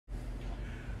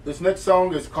This next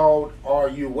song is called Are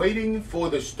You Waiting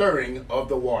for the Stirring of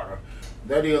the Water?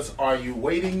 That is, Are You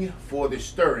Waiting for the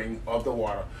Stirring of the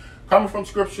Water? Coming from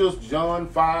scriptures, John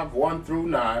 5, 1 through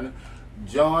 9,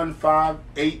 John 5,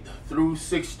 8 through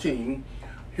 16,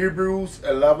 Hebrews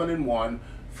 11 and 1,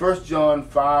 1 John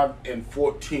 5 and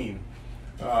 14.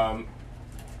 But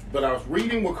I was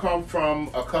reading will come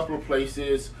from a couple of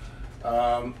places.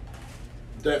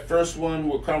 That first one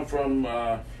will come from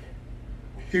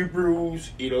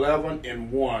Hebrews 11 and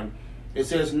 1. It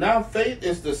says, Now faith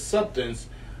is the substance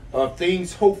of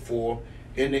things hoped for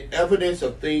and the evidence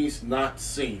of things not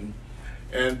seen.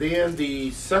 And then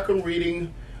the second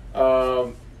reading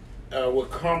will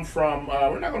come from,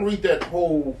 we're not going to read that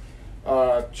whole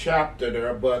chapter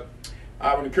there, but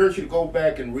I would encourage you to go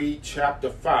back and read chapter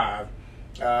 5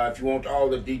 if you want all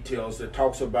the details that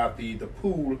talks about the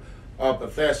pool of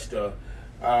Bethesda.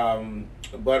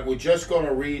 But we're just going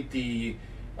to read the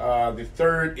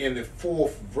third and the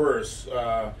fourth verse.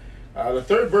 The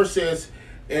third verse says,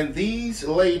 and these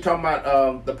lay, talking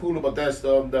about the pool of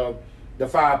Bethesda, the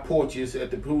five porches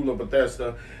at the pool of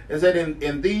Bethesda, is that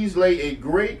in these lay a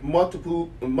great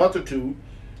multitude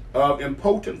of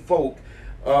impotent folk,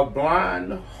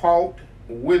 blind, halt,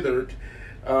 withered,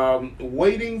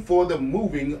 waiting for the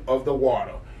moving of the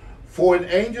water. For an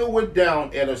angel went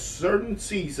down at a certain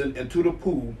season into the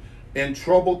pool and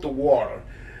troubled the water.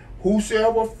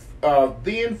 Whosoever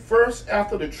then first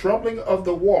after the troubling of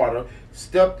the water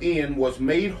stepped in was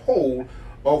made whole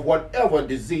of whatever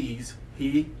disease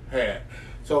he had.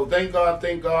 So thank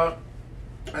God.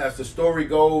 As the story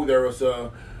goes, there was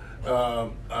a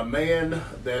man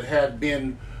that had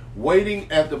been waiting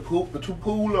at the pool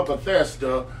of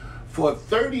Bethesda for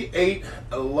 38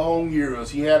 long years.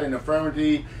 He had an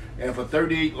infirmity, and for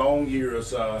 38 long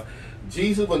years,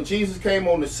 when Jesus came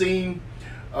on the scene,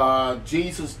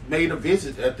 Jesus made a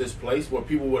visit at this place where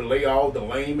people would lay out the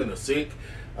lame and the sick.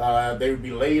 They would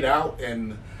be laid out,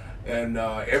 and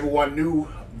everyone knew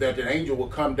that an angel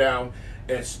would come down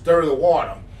and stir the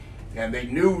water. And they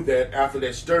knew that after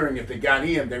that stirring, if they got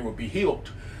in, they would be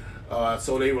healed.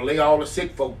 So they would lay all the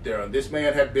sick folk there. And this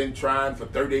man had been trying for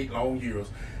 38 long years.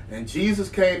 And Jesus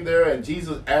came there, and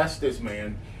Jesus asked this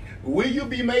man, will you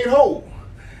be made whole?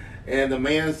 And the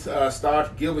man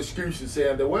started to give excuses,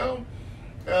 saying that, well,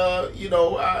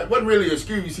 it wasn't really an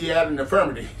excuse. He had an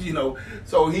infirmity,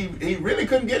 so he really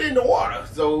couldn't get in the water.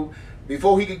 So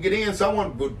before he could get in,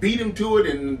 someone would beat him to it,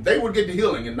 and they would get the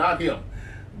healing and not him.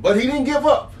 But he didn't give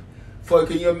up.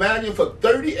 Can you imagine, for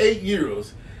 38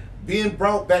 years, being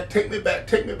brought back, take me back,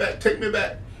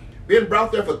 being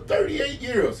brought there for 38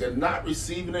 years and not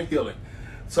receiving a healing.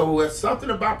 So it's something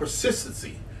about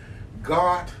persistency.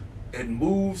 God, it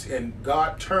moves, and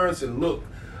God turns and look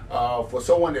for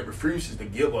someone that refuses to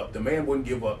give up. The man wouldn't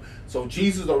give up. So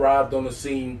Jesus arrived on the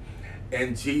scene,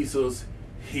 and Jesus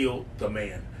healed the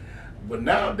man. But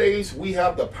nowadays, we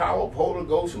have the power of Holy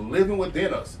Ghost living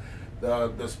within us.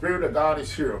 The Spirit of God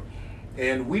is here.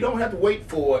 And we don't have to wait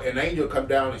for an angel to come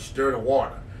down and stir the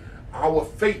water. Our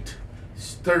faith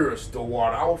stirs the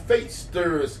water. Our faith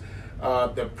stirs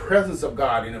the presence of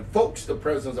God and invokes the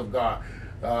presence of God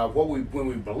when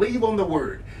we believe on the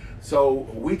Word. So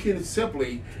we can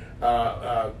simply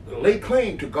lay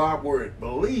claim to God's Word,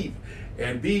 believe,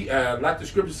 and be, like the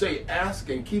scriptures say, ask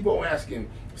and keep on asking,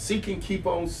 seek and keep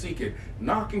on seeking,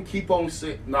 knock and keep on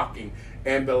knocking,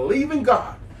 and believe in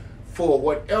God for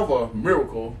whatever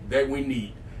miracle that we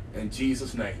need. In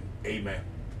Jesus' name, amen.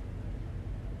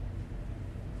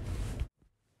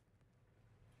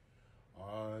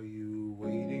 Are you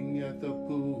waiting at the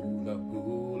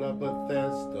pool of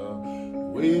Bethesda,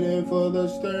 waiting for the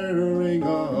stirring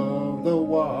of the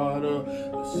water?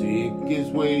 The sick is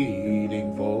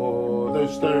waiting for the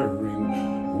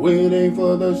stirring, waiting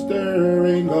for the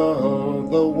stirring of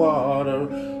the water.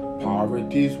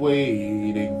 Poverty's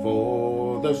waiting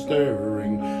for the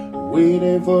stirring,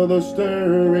 waiting for the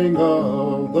stirring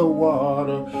of the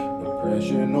water.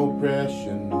 Oppression,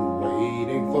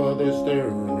 waiting for the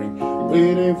stirring,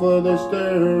 waiting for the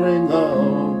stirring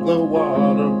of the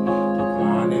water.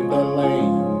 Decline in the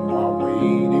lane are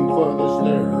waiting for the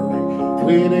stirring,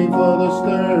 waiting for the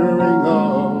stirring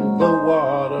of the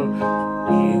water.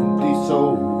 Empty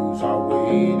souls are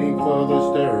waiting for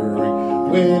the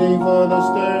stirring, waiting for the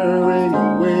stirring,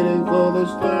 waiting for the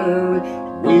stirring,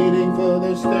 waiting for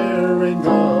the stirring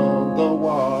of the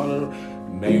water.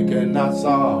 Man cannot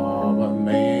solve a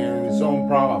man's own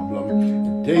problem.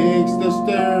 It takes the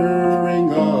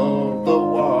stirring of the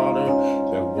water.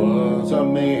 There was a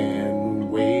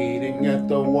man waiting at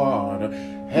the water,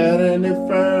 had an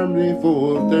infirmity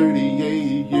for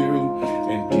 38 years,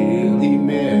 until he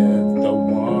met the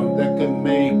one that could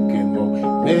make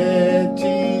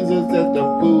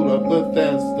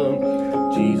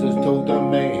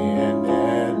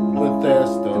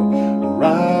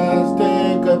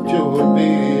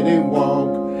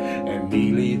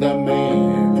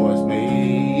man was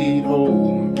made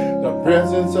whole. The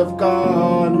presence of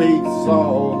God makes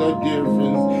all the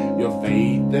difference. Your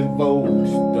faith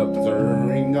invokes the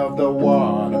stirring of the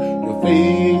water. Your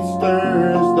faith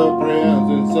stirs the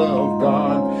presence of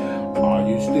God. Are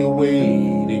you still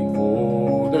waiting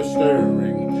for the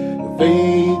stirring? Your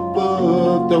faith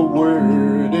put the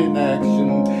word in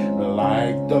action,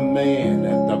 like the man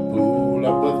at the pool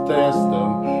of Bethesda.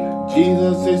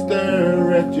 Jesus is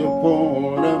there at your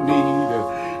point of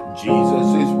need. Jesus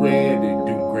is ready to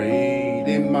do great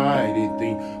and mighty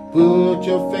things. Put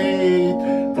your faith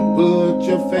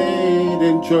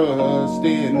and trust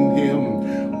in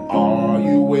Him. Are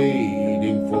you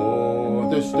waiting for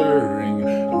the stirring?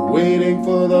 Waiting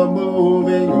for the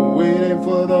moving, waiting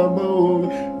for the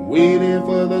moving, waiting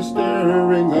for the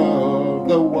stirring of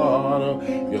the water.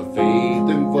 Your faith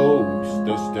invokes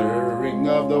the stirring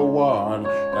of the water.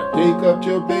 Now take up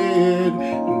your bed,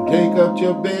 and take up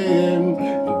your bed,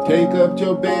 and take up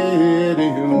your bed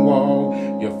and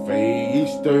walk. Your faith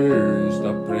stirs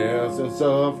the presence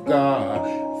of God.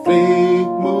 Faith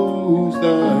moves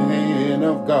the hand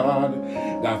of God.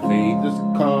 Now faith is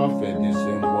confidence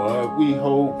in what we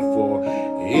hope for,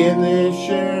 in the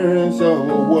assurance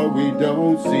of what we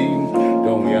don't see.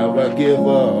 Don't ever give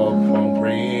up on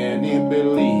praying and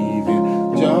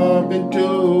believing. Jump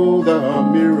into the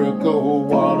miracle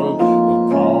water. The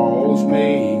cross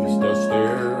makes the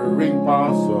stirring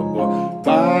possible.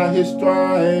 By His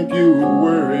stripe you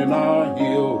were in our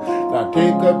heel. Now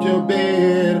take up your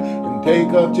bed, and take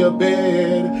up your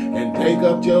bed, and take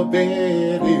up your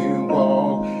bed and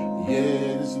walk.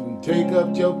 Yes, and take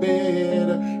up your bed,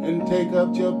 and take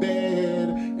up your bed,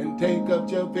 and take up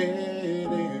your bed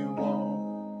and